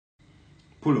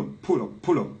Pull up, pull up,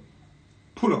 pull up,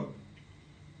 pull up,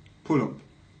 pull up.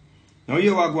 Now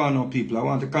here we go on now, people. I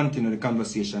want to continue the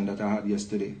conversation that I had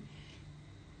yesterday.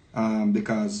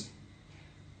 Because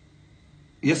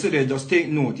yesterday, just take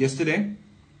note, yesterday,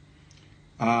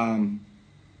 I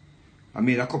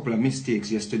made a couple of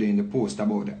mistakes yesterday in the post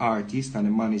about the artist and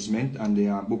the management and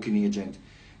the booking agent.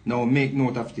 Now make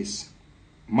note of this.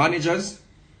 Managers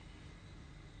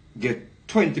get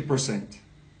 20%.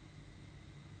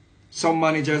 Some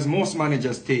managers, most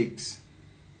managers takes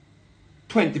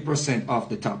 20% off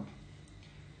the top.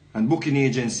 And booking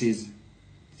agencies,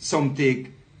 some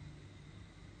take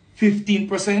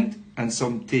 15% and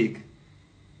some take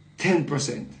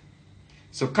 10%.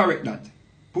 So correct that.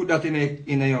 Put that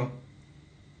in your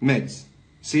meds.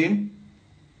 See?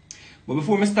 But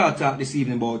before we start talk this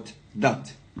evening about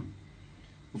that,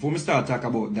 before we start talk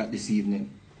about that this evening,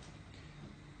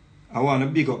 I want to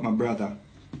big up my brother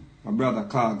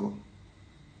Khago.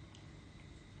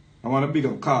 I want to big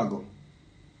up Khago.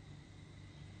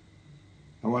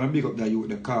 I want to big up that youth,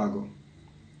 the Khago.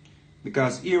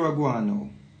 Because here I go on now.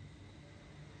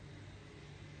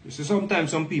 You see,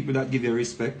 sometimes some people that give you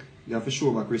respect, you have to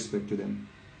show back respect to them.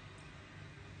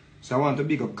 So I want to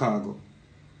big up Khago.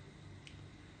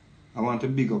 I want to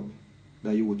big up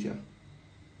the youth here.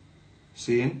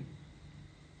 See?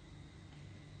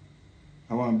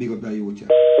 I want to big up the youth here.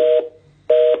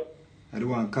 I don't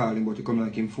want to call him, but he come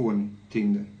like him phone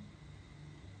thing there.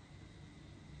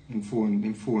 Him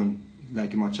phone,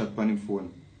 like him a chat on him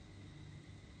phone.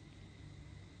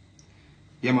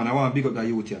 Yeah man, I want to big up the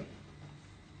youth here.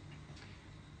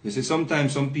 You see,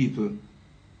 sometimes some people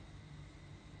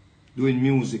doing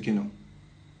music, you know.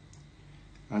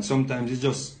 And sometimes it's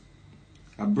just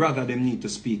a brother them need to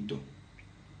speak to.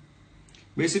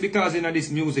 But you see, because in this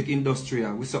music industry,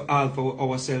 we so all for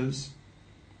ourselves.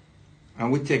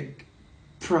 And we take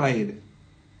pride.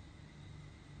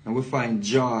 And we find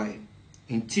joy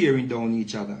in tearing down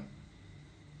each other.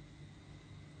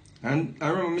 And I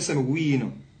remember me saying, we, you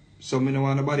know. So I don't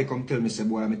want nobody come tell me, say,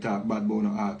 boy, I talk bad about no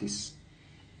artist.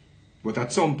 But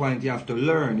at some point, you have to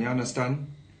learn, you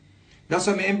understand? That's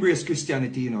why I embrace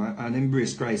Christianity, you know, and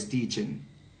embrace Christ's teaching.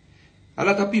 A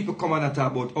lot of people come and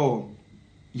talk about, oh,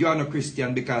 you are not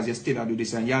Christian because you still do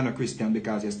this, and you are not Christian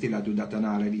because you still do that and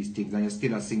all of these things, and you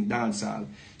still sing dancehall,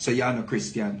 so you are not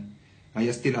Christian. And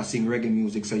you still sing reggae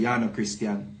music, so you are not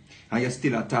Christian. And you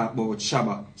still talk about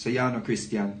Shabbat, so you are not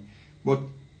Christian. But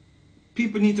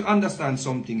people need to understand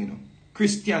something, you know.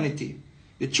 Christianity,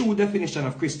 the true definition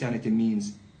of Christianity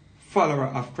means follower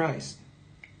of Christ.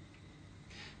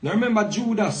 Now remember,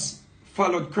 Judas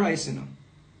followed Christ, you know,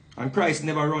 and Christ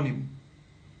never run him.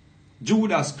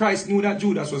 Christ knew that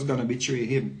Judas was going to betray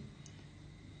him.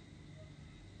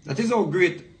 That is how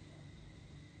great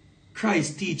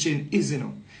Christ's teaching is, you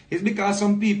know. It's because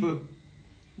some people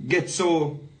get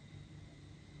so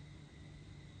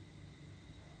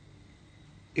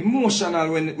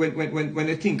emotional when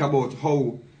they think about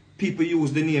how people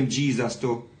use the name Jesus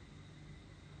to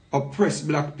oppress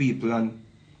black people. And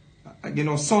you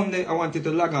know, Sunday, I wanted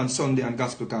to log on Sunday on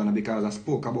Gospel Corner because I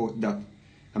spoke about that.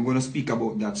 I'm going to speak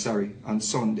about that, sorry, on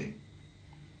Sunday.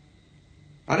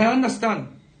 And I understand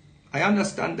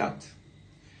that.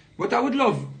 But I would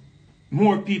love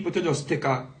more people to just take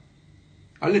a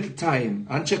little time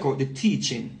and check out the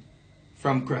teaching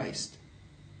from Christ.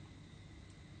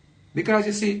 Because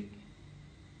you see,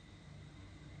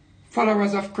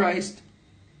 followers of Christ,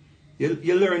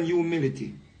 you learn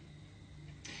humility.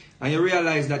 And you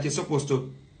realize that you're supposed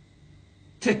to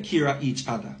take care of each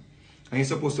other. And you're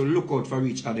supposed to look out for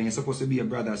each other. And you're supposed to be a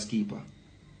brother's keeper.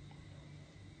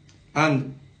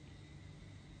 And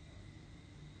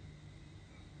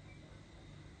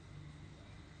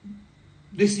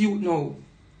this youth now,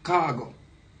 Khago,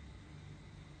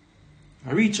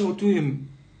 I reach out to him.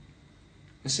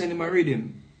 I send him a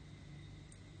reading.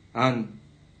 And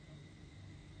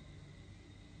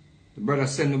the brother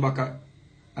sent me back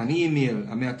an email.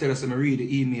 I mean, I tell us I read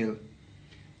the email.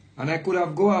 And I could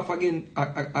have go off again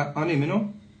on him, you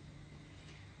know.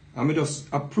 And I just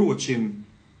approach him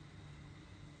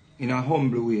in a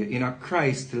humble way, in a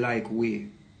Christ-like way.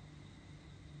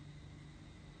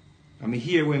 And I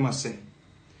hear what he must say.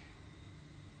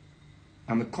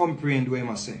 And I comprehend what he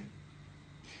must say.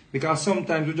 Because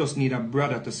sometimes we just need a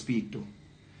brother to speak to.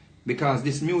 Because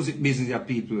this music business of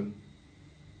people,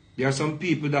 there are some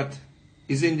people that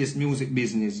is in this music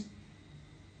business.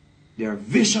 They are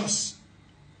vicious.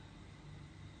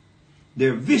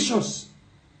 They're vicious.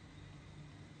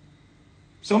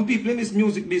 Some people in this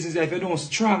music business, if you're not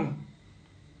strong,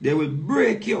 they will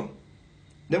break you.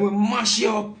 They will mash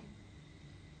you up.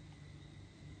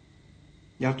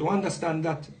 You have to understand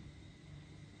that.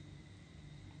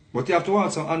 But you have to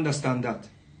also understand that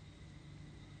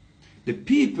the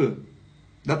people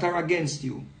that are against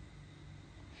you,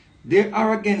 they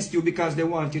are against you because they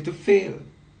want you to fail.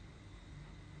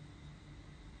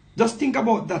 Just think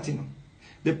about that, you know.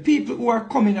 The people who are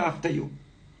coming after you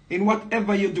in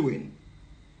whatever you're doing,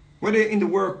 whether you're in the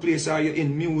workplace or you're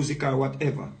in music or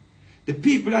whatever, the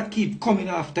people that keep coming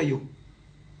after you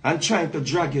and trying to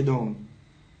drag you down,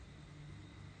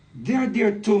 they are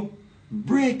there to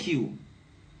break you.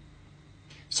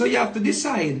 So you have to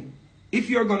decide if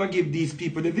you're going to give these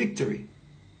people the victory.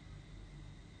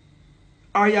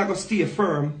 Or you're going to stay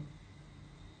firm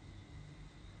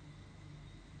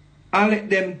and let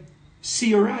them see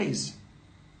your eyes.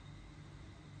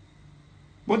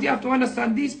 But you have to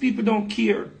understand, these people don't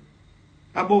care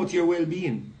about your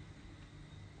well-being.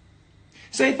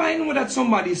 So if I know that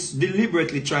somebody is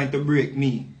deliberately trying to break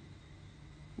me,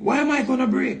 why am I going to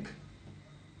break?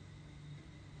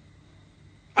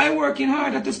 I'm working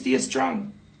harder to stay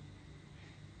strong.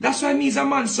 That's why me as a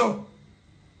man, so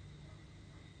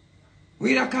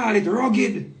we call it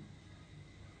rugged.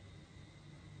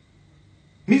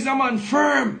 Me as a man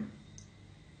firm.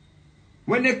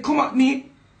 When they come at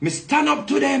me, me stand up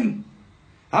to them.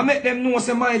 I make them know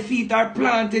that my feet are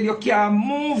planted. You can't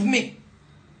move me.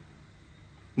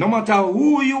 No matter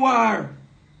who you are.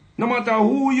 No matter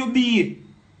who you be.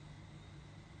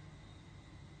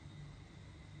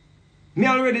 Me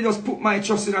already just put my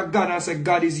trust in a God and say,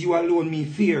 God is you alone me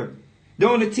fear. The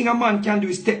only thing a man can do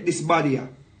is take this body.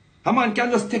 A man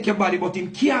can just take your body, but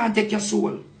him can't take your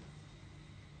soul.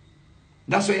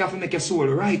 That's why you have to make your soul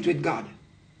right with God.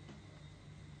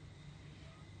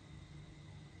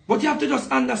 But you have to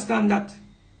just understand that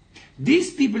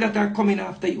these people that are coming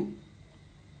after you,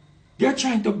 they are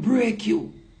trying to break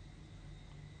you.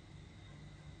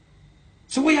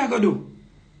 So what are you going to do?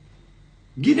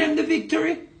 Give them the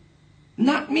victory?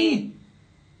 Not me.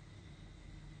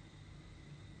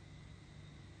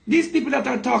 These people that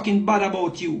are talking bad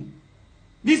about you,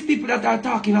 these people that are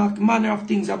talking all manner of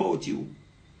things about you,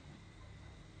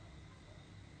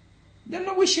 they're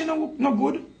not wishing no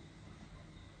good.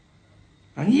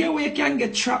 And here we can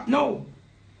get trapped now.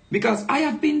 Because I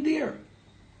have been there.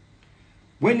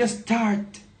 When you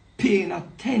start paying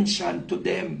attention to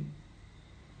them,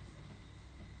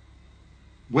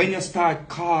 when you start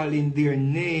calling their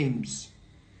names,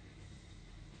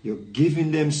 you're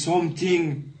giving them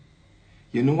something.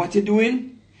 You know what you're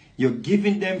doing? You're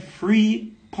giving them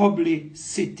free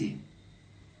publicity.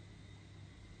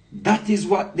 That is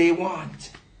what they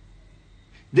want.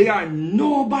 They are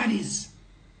nobodies.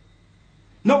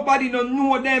 Nobody don't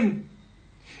know them.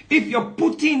 If you're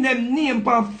putting them name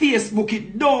on Facebook,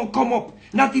 it don't come up.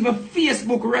 Not even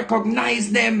Facebook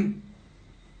recognize them.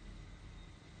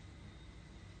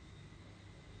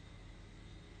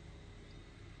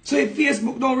 So if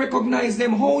Facebook don't recognize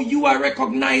them, how you are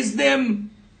recognize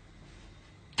them?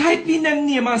 Type in them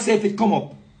name and see if it come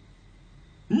up.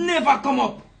 Never come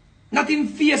up. Not in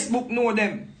Facebook know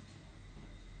them.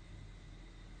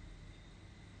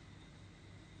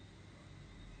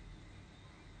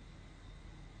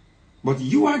 But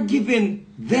you are giving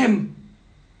them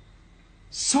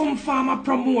some form of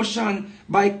promotion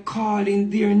by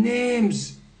calling their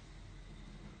names.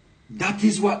 That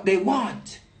is what they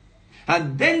want.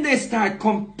 And then they start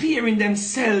comparing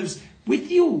themselves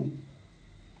with you.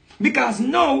 Because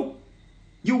now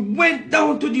you went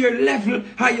down to their level,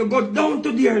 or you got down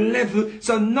to their level,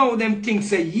 so now them things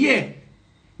say, yeah,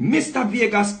 Mr.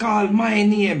 Vegas called my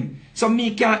name, so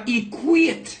me can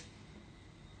equate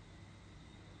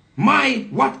my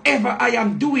whatever I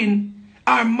am doing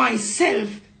or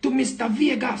myself to Mr.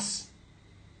 Vegas.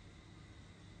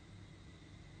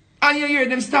 And you hear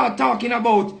them start talking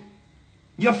about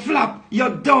you flop,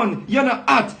 you're done, you're not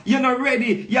hot, you're not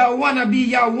ready, you wanna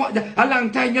be, a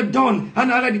long time you're done,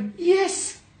 and already.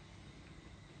 Yes.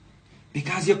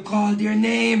 Because you called their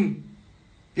name.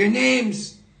 Their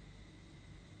names.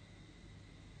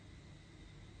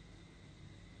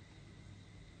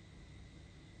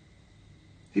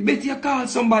 You bet you call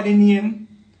somebody name,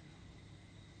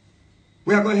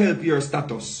 we are going to help your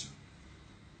status.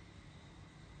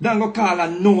 Don't go call a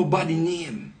nobody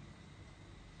name.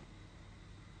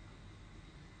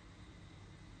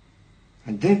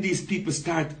 And then these people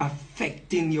start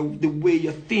affecting you, the way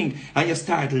you think, and you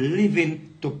start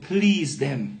living to please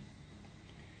them.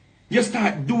 You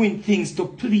start doing things to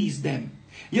please them.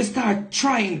 You start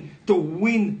trying to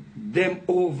win them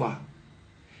over.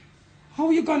 How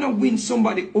are you going to win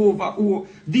somebody over who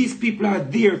these people are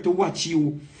there to watch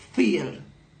you fail?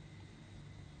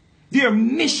 Their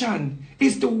mission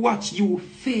is to watch you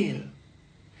fail.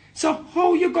 So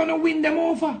how you gonna win them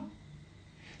over?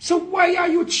 So why are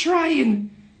you trying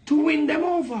to win them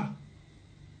over?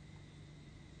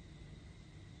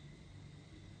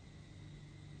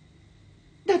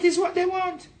 That is what they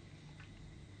want.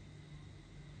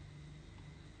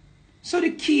 So the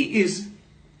key is,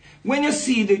 when you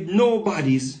see the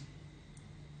nobodies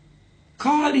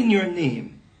calling your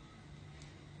name,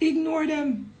 ignore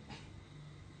them.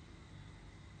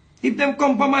 If them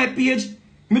come for my page,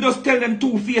 me just tell them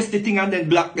two-face the thing and then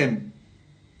block them.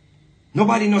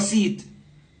 Nobody no see it.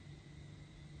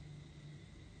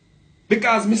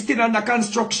 Because me still under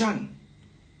construction.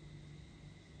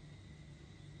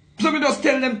 So me just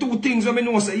tell them two things when me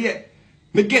know say, yeah,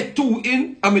 me get two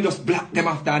in and me just block them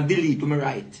after and delete to me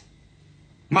right.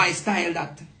 My style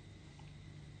that.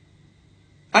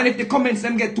 And if the comments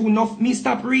them get too enough, me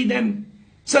stop read them.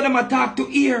 So them a talk to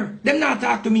ear. Them not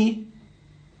talk to me.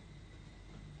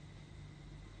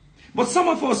 But some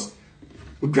of us,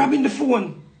 we're grabbing the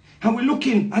phone and we're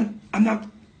looking and I'm not,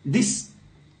 this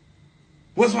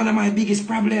was one of my biggest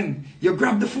problems. You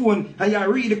grab the phone and you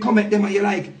read the comment them and you're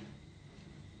like,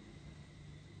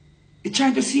 you're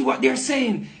trying to see what they're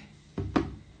saying.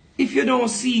 If you don't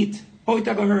see it, how it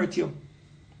gonna hurt you?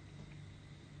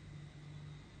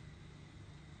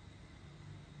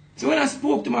 So when I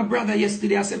spoke to my brother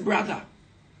yesterday, I said, brother,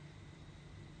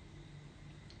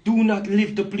 do not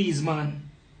live to please man.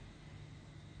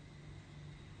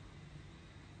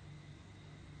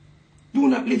 Do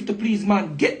not live to please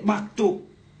man. Get back to.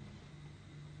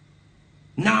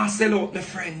 Nah, sell out my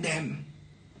friend them.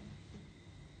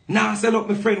 Nah, sell out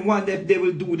my friend one that they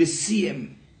will do the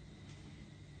same.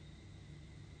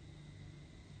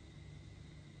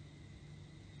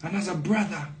 And as a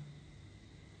brother,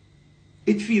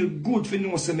 it feels good for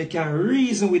know so I can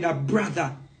reason with a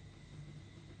brother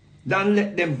than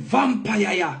let them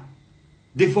vampire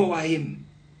devour him.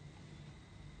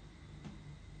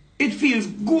 It feels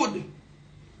good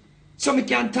so I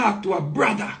can talk to a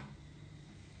brother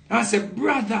and say,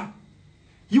 brother,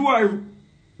 you are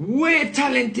way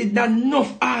talented than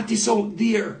enough artists out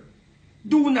there.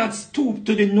 Do not stoop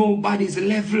to the nobody's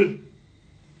level.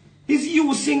 It's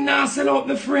you sing now, sell out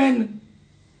my friend.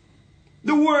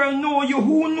 The world know you.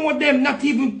 Who know them? Not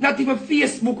even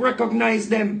Facebook recognize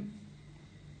them.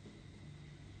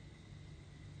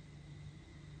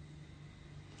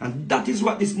 And that is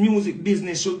what this music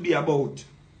business should be about.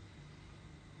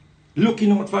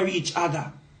 Looking out for each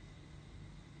other.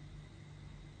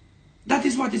 That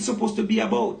is what it's supposed to be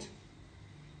about.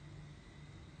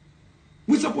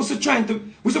 We're supposed to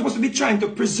be trying to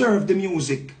preserve the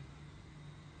music.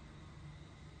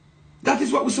 That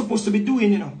is what we're supposed to be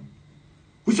doing, you know.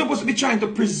 We're supposed to be trying to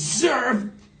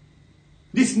preserve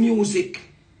this music.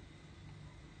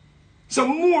 So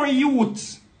more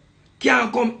youths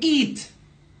can come eat.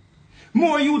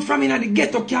 More youth from in the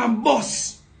ghetto can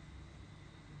bust.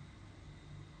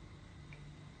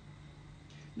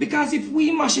 Because if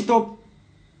we mash it up,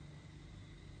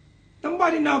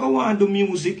 nobody now go want to do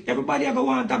music. Everybody go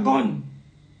want a gun.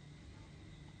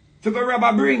 If you go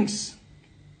rubber brings.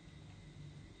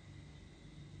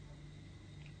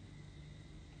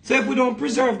 So if we don't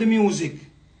preserve the music,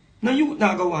 now you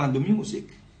not go want the music.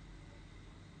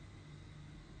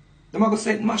 Them are going to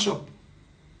say it mash up.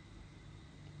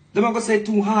 Them are going to say it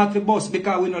too hard for bust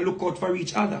because we don't look out for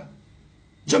each other.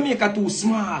 Jamaica too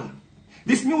small.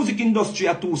 This music industry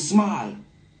are too small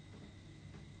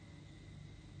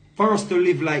for us to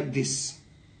live like this.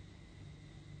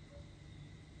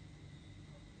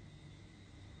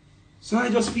 So I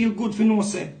just feel good for no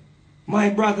say,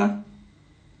 my brother,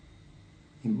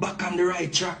 he's back on the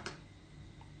right track.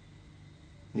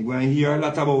 You're going to hear a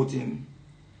lot about him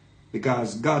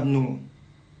because God knows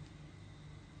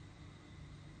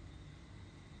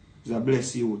he's a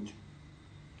blessed youth.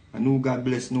 And who God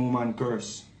bless, no man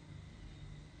curse.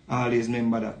 Always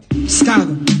remember that.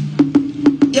 Khago.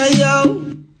 Yo,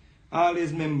 yo.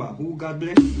 Always remember who God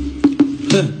bless.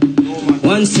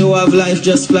 Once you have life,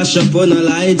 just flash up on a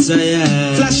lighter,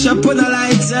 yeah. Flash up on a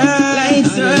lighter.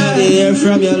 Lighter. I hear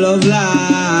from your love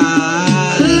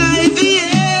light.